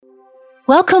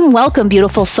Welcome, welcome,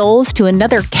 beautiful souls, to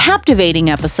another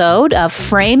captivating episode of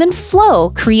Frame and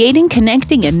Flow, Creating,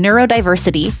 Connecting, and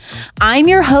Neurodiversity. I'm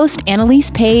your host,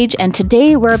 Annalise Page, and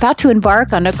today we're about to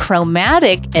embark on a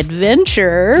chromatic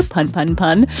adventure, pun, pun,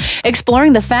 pun,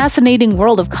 exploring the fascinating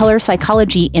world of color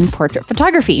psychology in portrait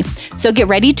photography. So get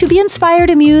ready to be inspired,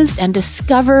 amused, and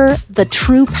discover the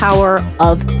true power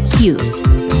of hues.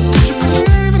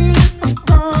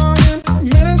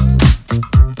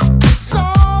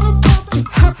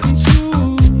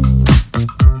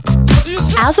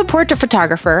 As a portrait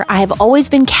photographer, I have always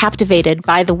been captivated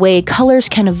by the way colors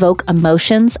can evoke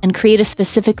emotions and create a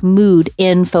specific mood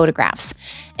in photographs.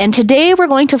 And today we're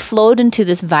going to float into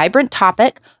this vibrant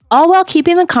topic, all while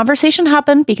keeping the conversation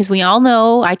hopping, because we all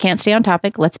know I can't stay on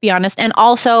topic, let's be honest. And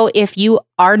also, if you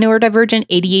are neurodivergent,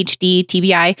 ADHD,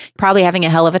 TBI, probably having a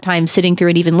hell of a time sitting through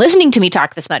and even listening to me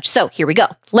talk this much. So here we go.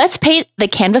 Let's paint the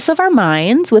canvas of our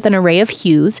minds with an array of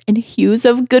hues, and hues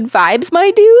of good vibes,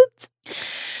 my dudes.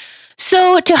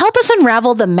 So to help us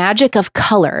unravel the magic of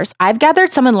colors, I've gathered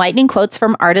some enlightening quotes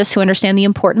from artists who understand the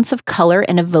importance of color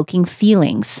and evoking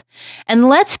feelings. And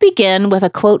let's begin with a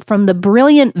quote from the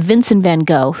brilliant Vincent van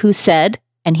Gogh, who said,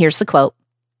 and here's the quote,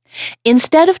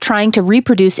 "Instead of trying to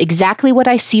reproduce exactly what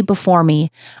I see before me,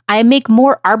 I make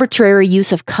more arbitrary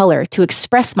use of color to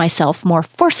express myself more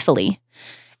forcefully."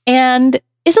 And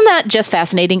isn't that just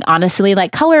fascinating, honestly?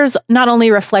 Like, colors not only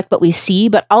reflect what we see,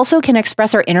 but also can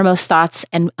express our innermost thoughts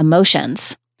and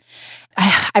emotions.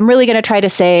 I'm really going to try to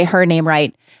say her name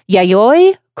right.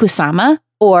 Yayoi Kusama,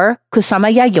 or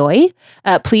Kusama Yayoi.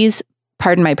 Please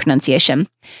pardon my pronunciation.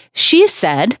 She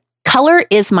said, "Color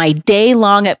is my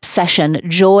day-long obsession,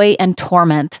 joy and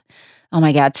torment." Oh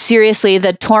my God, seriously,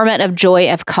 the torment of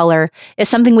joy of color is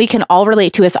something we can all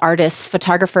relate to as artists,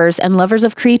 photographers, and lovers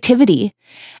of creativity.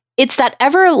 It's that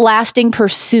everlasting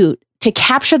pursuit to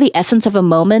capture the essence of a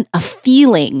moment, a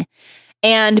feeling,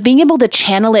 and being able to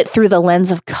channel it through the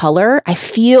lens of color. I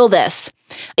feel this.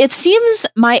 It seems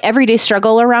my everyday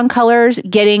struggle around colors,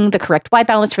 getting the correct white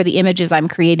balance for the images I'm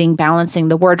creating, balancing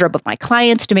the wardrobe of my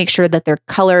clients to make sure that their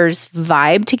colors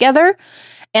vibe together.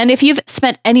 And if you've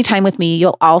spent any time with me,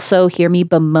 you'll also hear me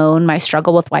bemoan my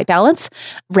struggle with white balance.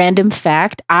 Random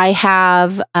fact, I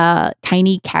have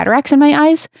tiny cataracts in my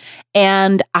eyes,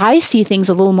 and I see things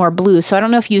a little more blue. So I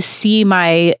don't know if you see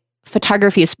my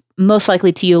photography is most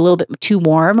likely to you a little bit too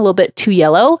warm, a little bit too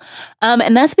yellow.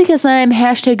 And that's because I'm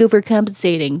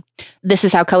 #overcompensating. This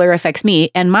is how color affects me.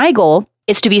 And my goal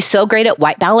is to be so great at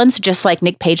white balance, just like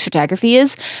Nick Page photography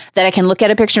is, that I can look at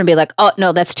a picture and be like, oh,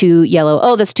 no, that's too yellow.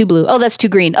 Oh, that's too blue. Oh, that's too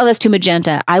green. Oh, that's too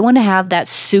magenta. I want to have that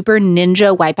super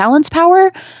ninja white balance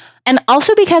power. And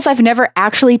also because I've never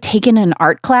actually taken an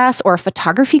art class or a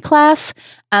photography class.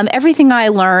 Everything I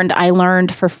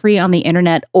learned for free on the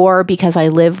internet, or because I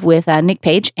live with Nick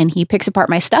Page and he picks apart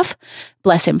my stuff.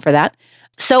 Bless him for that.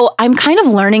 So I'm kind of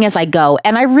learning as I go.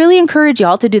 And I really encourage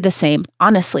y'all to do the same,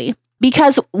 honestly.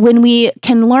 Because when we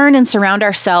can learn and surround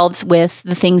ourselves with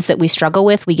the things that we struggle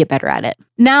with, we get better at it.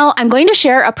 Now, I'm going to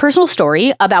share a personal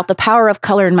story about the power of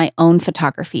color in my own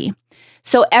photography.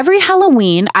 So every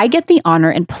Halloween, I get the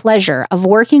honor and pleasure of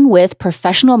working with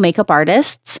professional makeup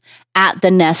artists at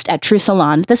The Nest at True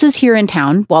Salon. This is here in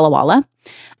town, Walla Walla.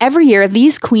 Every year,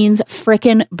 these queens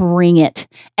frickin' bring it.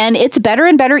 And it's better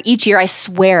and better each year, I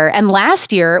swear. And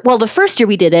last year, well, the first year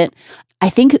we did it, I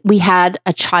think we had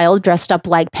a child dressed up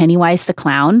like Pennywise the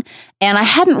Clown, and I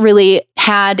hadn't really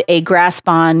had a grasp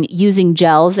on using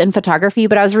gels in photography,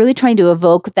 but I was really trying to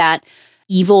evoke that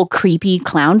evil, creepy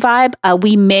clown vibe.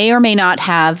 We may or may not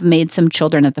have made some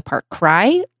children at the park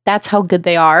cry. That's how good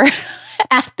they are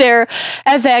at their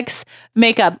FX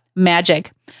makeup magic.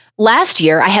 Last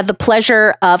year, I had the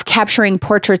pleasure of capturing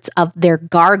portraits of their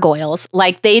gargoyles.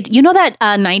 Like you know that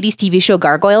 90s TV show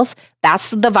Gargoyles?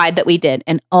 That's the vibe that we did.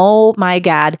 And oh my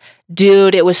God,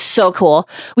 dude, it was so cool.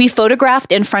 We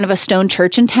photographed in front of a stone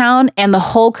church in town, and the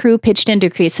whole crew pitched in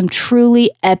to create some truly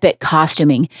epic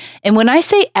costuming. And when I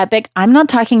say epic, I'm not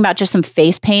talking about just some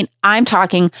face paint. I'm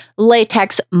talking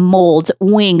latex molds,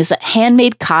 wings,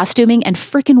 handmade costuming, and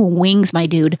freaking wings, my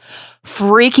dude.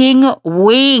 Freaking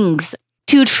wings.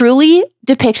 To truly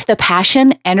depict the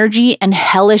passion, energy, and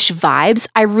hellish vibes,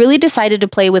 I really decided to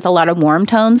play with a lot of warm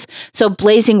tones, so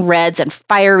blazing reds and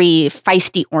fiery,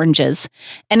 feisty oranges.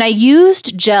 And I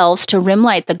used gels to rim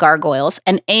light the gargoyles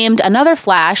and aimed another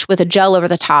flash with a gel over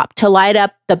the top to light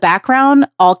up the background,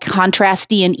 all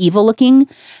contrasty and evil looking.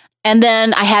 And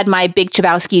then I had my Big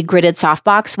Chbosky gridded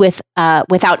softbox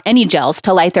without any gels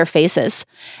to light their faces.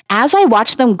 As I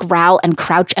watched them growl and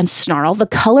crouch and snarl, the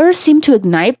colors seemed to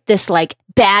ignite this like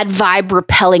bad vibe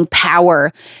repelling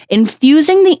power,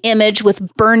 infusing the image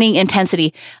with burning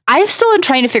intensity. I still am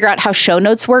trying to figure out how show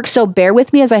notes work, so bear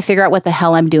with me as I figure out what the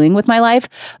hell I'm doing with my life.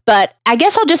 But I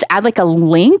guess I'll just add like a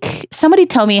link. Somebody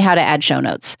tell me how to add show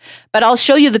notes, but I'll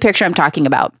show you the picture I'm talking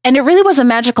about. And it really was a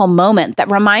magical moment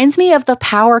that reminds me of the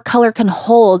power color can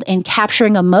hold in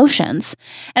capturing emotions.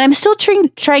 And I'm still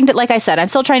trying to, like I said, I'm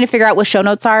still trying to figure out what show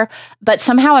notes are, but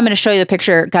somehow I'm going to show you the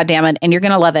picture, goddammit, and you're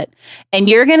going to love it. And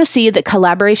you're going to see that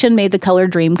collaboration made the color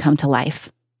dream come to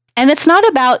life. And it's not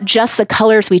about just the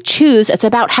colors we choose, it's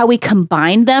about how we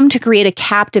combine them to create a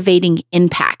captivating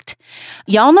impact.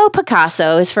 Y'all know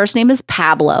Picasso, his first name is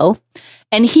Pablo,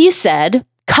 and he said,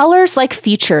 "Colors, like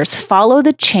features, follow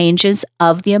the changes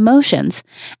of the emotions."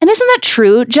 And isn't that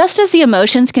true? Just as the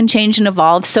emotions can change and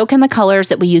evolve, so can the colors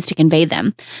that we use to convey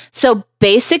them. So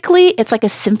basically, it's like a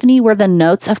symphony where the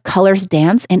notes of colors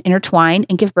dance and intertwine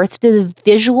and give birth to the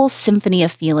visual symphony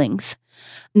of feelings.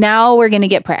 Now we're going to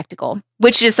get practical,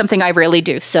 which is something I rarely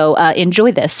do. So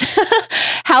enjoy this.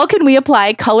 How can we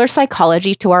apply color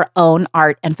psychology to our own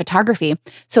art and photography?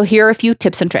 So here are a few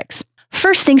tips and tricks.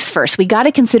 First things first, we got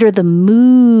to consider the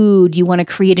mood you want to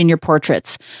create in your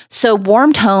portraits. So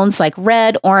warm tones like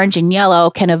red, orange, and yellow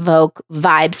can evoke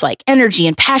vibes like energy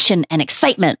and passion and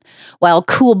excitement, while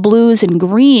cool blues and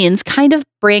greens kind of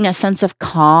bring a sense of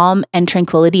calm and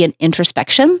tranquility and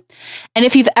introspection. And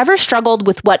if you've ever struggled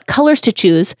with what colors to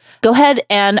choose, go ahead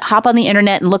and hop on the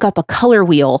internet and look up a color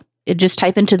wheel. Just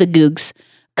type into the Googs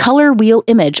color wheel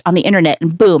image on the internet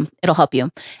and boom, it'll help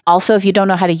you. Also, if you don't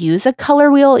know how to use a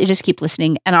color wheel, you just keep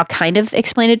listening and I'll kind of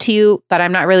explain it to you, but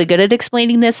I'm not really good at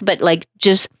explaining this, but like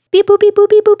just beep, boop, beep, boop,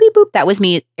 beep, boop, beep, boop. That was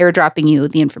me airdropping you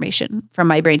the information from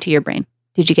my brain to your brain.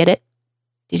 Did you get it?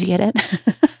 Did you get it?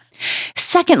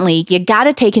 Secondly, you got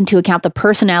to take into account the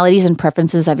personalities and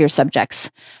preferences of your subjects.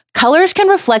 Colors can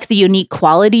reflect the unique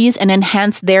qualities and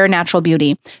enhance their natural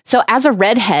beauty. So as a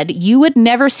redhead, you would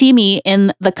never see me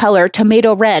in the color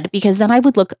tomato red because then I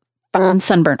would look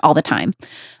sunburnt all the time.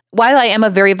 While I am a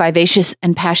very vivacious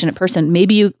and passionate person,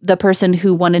 maybe the person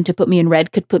who wanted to put me in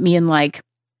red could put me in like,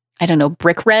 I don't know,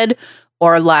 brick red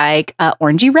or like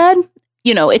orangey red.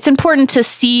 You know, it's important to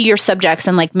see your subjects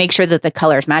and like make sure that the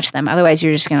colors match them. Otherwise,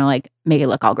 you're just going to like make it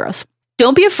look all gross.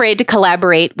 Don't be afraid to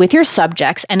collaborate with your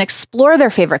subjects and explore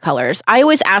their favorite colors. I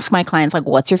always ask my clients, like,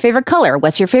 what's your favorite color?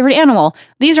 What's your favorite animal?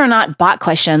 These are not bot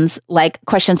questions, like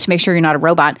questions to make sure you're not a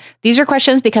robot. These are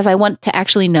questions because I want to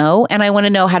actually know, and I want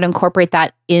to know how to incorporate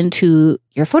that into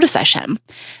your photo session.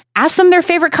 Ask them their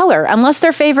favorite color, unless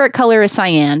their favorite color is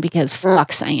cyan, because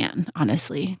fuck cyan,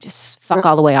 honestly. Just fuck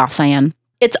all the way off cyan.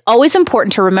 It's always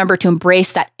important to remember to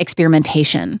embrace that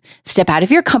experimentation. Step out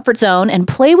of your comfort zone and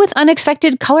play with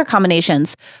unexpected color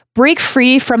combinations. Break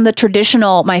free from the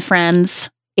traditional, my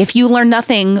friends. If you learn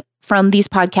nothing from these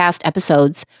podcast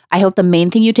episodes, I hope the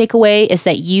main thing you take away is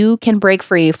that you can break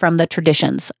free from the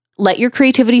traditions. Let your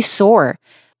creativity soar.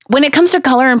 When it comes to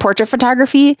color and portrait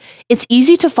photography, it's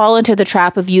easy to fall into the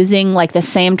trap of using like the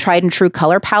same tried and true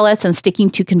color palettes and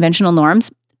sticking to conventional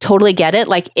norms. Totally get it.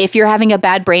 Like if you're having a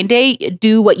bad brain day,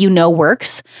 do what you know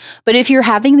works. But if you're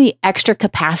having the extra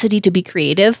capacity to be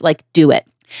creative, like do it.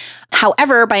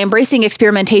 However, by embracing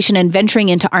experimentation and venturing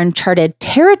into uncharted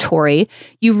territory,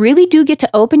 you really do get to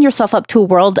open yourself up to a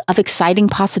world of exciting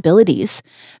possibilities.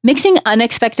 Mixing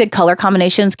unexpected color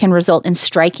combinations can result in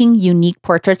striking, unique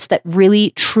portraits that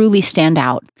really, truly stand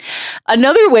out.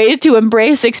 Another way to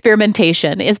embrace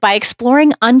experimentation is by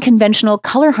exploring unconventional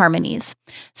color harmonies.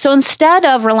 So instead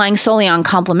of relying solely on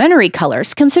complementary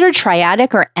colors, consider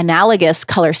triadic or analogous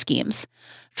color schemes.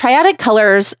 Triadic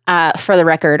colors, for the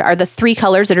record, are the three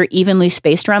colors that are evenly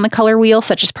spaced around the color wheel,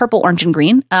 such as purple, orange, and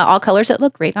green, all colors that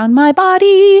look great on my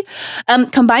body.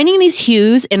 Combining these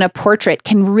hues in a portrait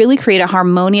can really create a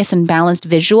harmonious and balanced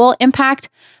visual impact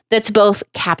that's both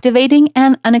captivating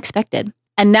and unexpected.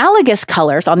 Analogous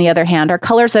colors, on the other hand, are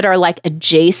colors that are like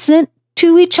adjacent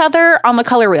to each other on the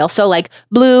color wheel. So like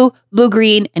blue,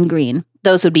 blue-green, and green.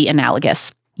 Those would be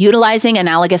analogous. Utilizing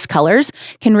analogous colors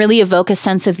can really evoke a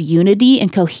sense of unity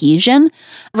and cohesion,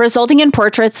 resulting in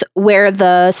portraits where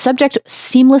the subject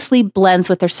seamlessly blends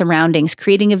with their surroundings,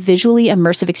 creating a visually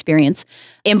immersive experience.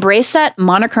 Embrace that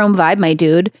monochrome vibe, my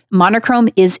dude. Monochrome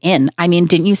is in. I mean,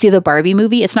 didn't you see the Barbie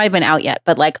movie? It's not even out yet,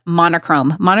 but like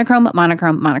monochrome. I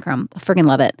freaking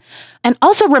love it. And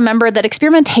also remember that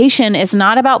experimentation is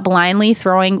not about blindly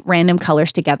throwing random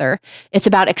colors together. It's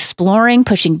about exploring,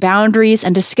 pushing boundaries,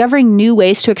 and discovering new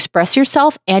ways to express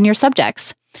yourself and your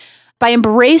subjects. By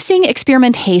embracing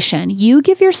experimentation, you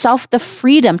give yourself the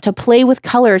freedom to play with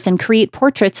colors and create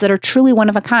portraits that are truly one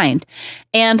of a kind.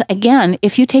 And again,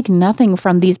 if you take nothing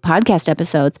from these podcast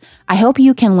episodes, I hope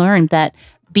you can learn that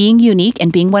being unique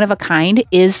and being one of a kind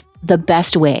is the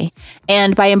best way.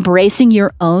 And by embracing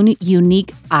your own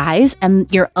unique eyes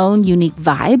and your own unique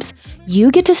vibes, you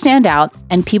get to stand out,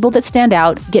 and people that stand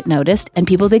out get noticed, and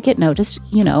people that get noticed,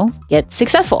 get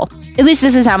successful. At least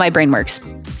this is how my brain works.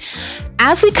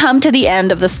 As we come to the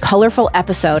end of this colorful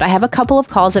episode, I have a couple of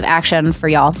calls of action for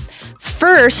y'all.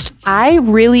 First, I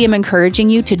really am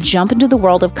encouraging you to jump into the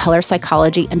world of color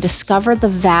psychology and discover the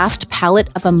vast palette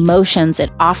of emotions it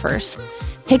offers.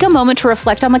 Take a moment to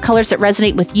reflect on the colors that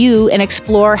resonate with you and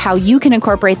explore how you can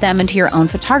incorporate them into your own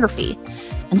photography.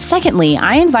 And secondly,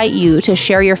 I invite you to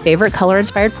share your favorite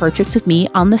color-inspired portraits with me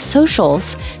on the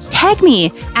socials. Tag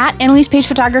me at Annalise Page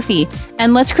Photography,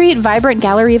 and let's create a vibrant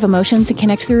gallery of emotions and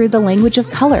connect through the language of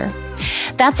color.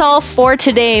 That's all for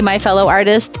today, my fellow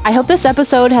artists. I hope this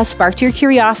episode has sparked your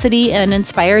curiosity and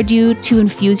inspired you to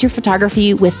infuse your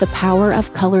photography with the power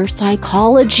of color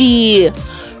psychology.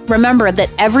 Remember that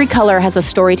every color has a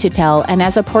story to tell, and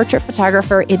as a portrait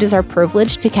photographer, it is our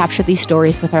privilege to capture these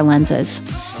stories with our lenses.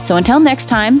 So until next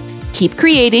time, keep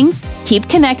creating, keep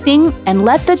connecting, and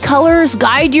let the colors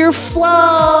guide your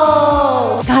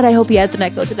flow. God, I hope he adds an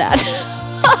echo to that.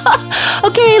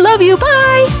 Okay, love you.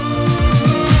 Bye.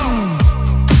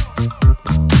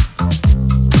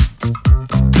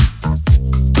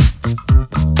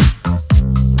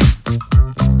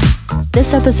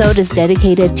 This episode is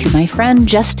dedicated to my friend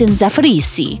Justin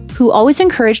Zaffarisi, who always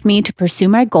encouraged me to pursue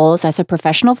my goals as a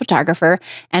professional photographer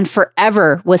and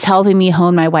forever was helping me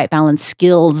hone my white balance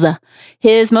skills.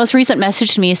 His most recent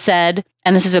message to me said,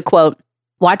 and this is a quote,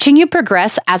 "Watching you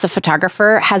progress as a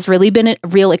photographer has really been a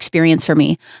real experience for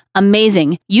me.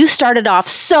 Amazing. You started off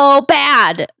so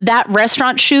bad. That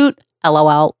restaurant shoot,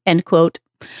 LOL," end quote.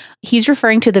 He's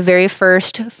referring to the very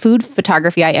first food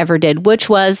photography I ever did, which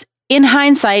was, in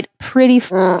hindsight, pretty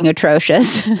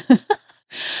atrocious.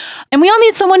 And we all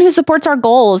need someone who supports our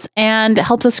goals and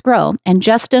helps us grow. And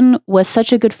Justin was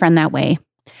such a good friend that way.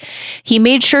 He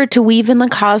made sure to weave in the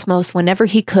cosmos whenever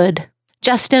he could.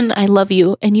 Justin, I love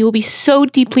you, and you will be so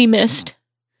deeply missed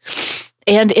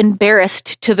and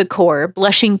embarrassed to the core,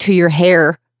 blushing to your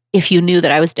hair if you knew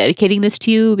that I was dedicating this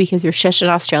to you because you're such an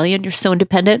Australian. You're so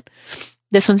independent.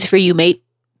 This one's for you, mate.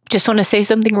 Just want to say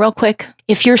something real quick.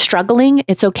 If you're struggling,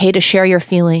 it's okay to share your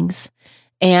feelings.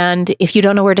 And if you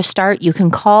don't know where to start, you can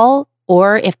call,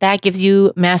 or if that gives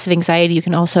you massive anxiety, you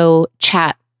can also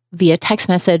chat via text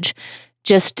message.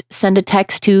 Just send a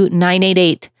text to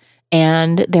 988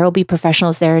 and there will be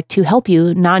professionals there to help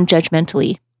you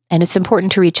non-judgmentally. And it's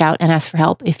important to reach out and ask for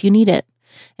help if you need it.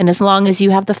 And as long as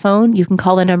you have the phone, you can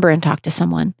call the number and talk to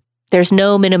someone. There's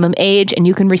no minimum age and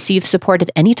you can receive support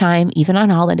at any time, even on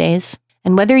holidays.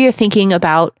 And whether you're thinking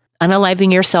about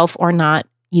unaliving yourself or not,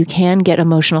 you can get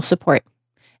emotional support.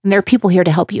 And there are people here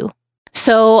to help you.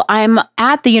 So I'm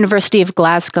at the University of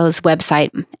Glasgow's website,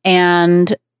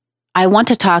 and I want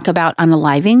to talk about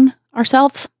unaliving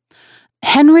ourselves.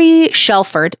 Henry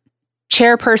Shelford,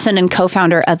 chairperson and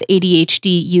co-founder of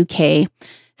ADHD UK,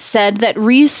 said that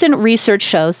recent research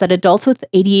shows that adults with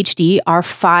ADHD are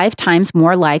 5 times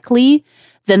more likely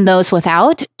than those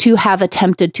without to have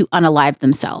attempted to unalive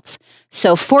themselves.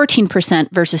 So 14%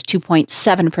 versus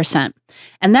 2.7%.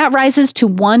 And that rises to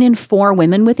 1 in 4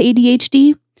 women with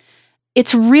ADHD.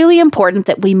 It's really important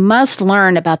that we must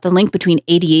learn about the link between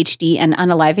ADHD and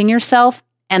unaliving yourself.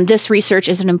 And this research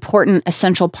is an important,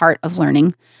 essential part of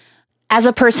learning. As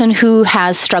a person who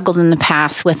has struggled in the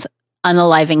past with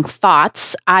unaliving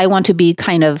thoughts, I want to be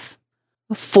kind of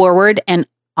forward and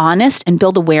honest and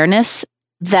build awareness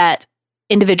that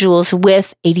individuals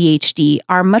with ADHD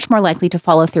are much more likely to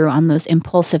follow through on those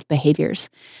impulsive behaviors.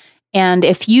 And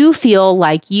if you feel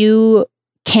like you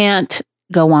can't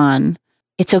go on,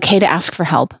 it's okay to ask for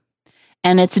help.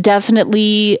 And it's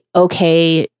definitely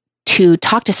okay to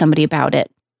talk to somebody about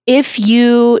it. If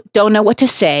you don't know what to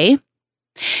say,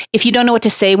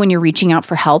 when you're reaching out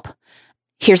for help,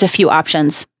 here's a few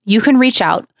options. You can reach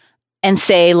out and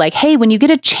say like, hey, when you get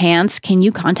a chance, can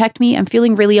you contact me? I'm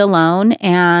feeling really alone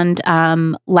and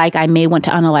like I may want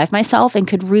to unalive myself and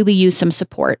could really use some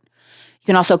support. You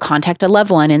can also contact a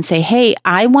loved one and say, hey,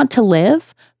 I want to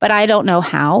live, but I don't know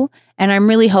how. And I'm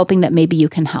really hoping that maybe you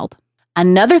can help.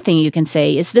 Another thing you can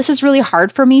say is, this is really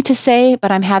hard for me to say,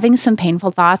 but I'm having some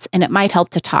painful thoughts and it might help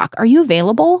to talk. Are you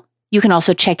available? You can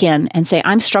also check in and say,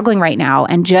 I'm struggling right now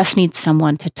and just need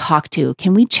someone to talk to.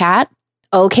 Can we chat?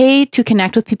 Okay to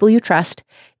connect with people you trust.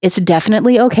 It's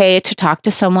definitely okay to talk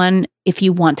to someone if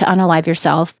you want to unalive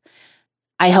yourself.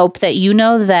 I hope that you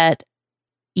know that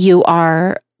you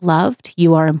are loved,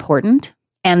 you are important,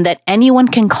 and that anyone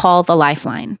can call the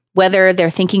lifeline, whether they're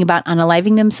thinking about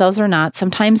unaliving themselves or not.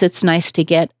 Sometimes it's nice to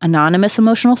get anonymous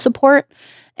emotional support,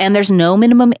 And there's no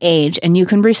minimum age, and you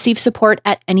can receive support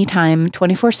at any time,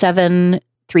 24/7,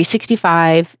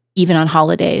 365, even on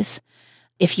holidays.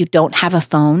 If you don't have a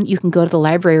phone, you can go to the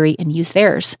library and use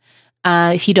theirs.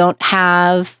 If you don't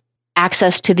have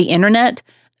access to the internet,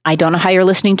 I don't know how you're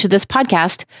listening to this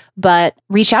podcast, but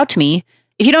reach out to me.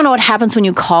 If you don't know what happens when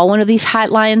you call one of these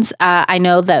hotlines, I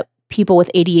know that people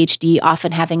with ADHD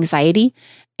often have anxiety,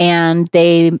 and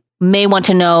they may want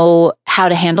to know how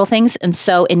to handle things. And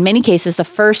so in many cases, the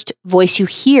first voice you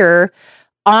hear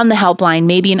on the helpline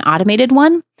may be an automated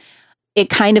one. It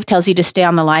kind of tells you to stay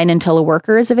on the line until a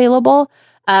worker is available.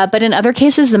 But in other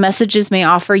cases, the messages may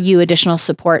offer you additional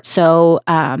support. So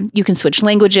you can switch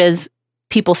languages.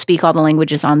 People speak all the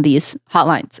languages on these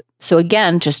hotlines. So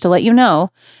again, just to let you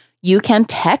know, you can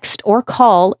text or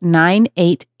call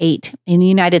 988 in the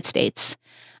United States.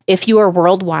 If you are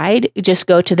worldwide, just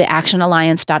go to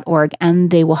theactionalliance.org and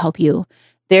they will help you.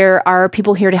 There are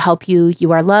people here to help you.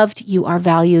 You are loved. You are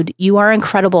valued. You are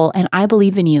incredible. And I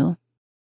believe in you.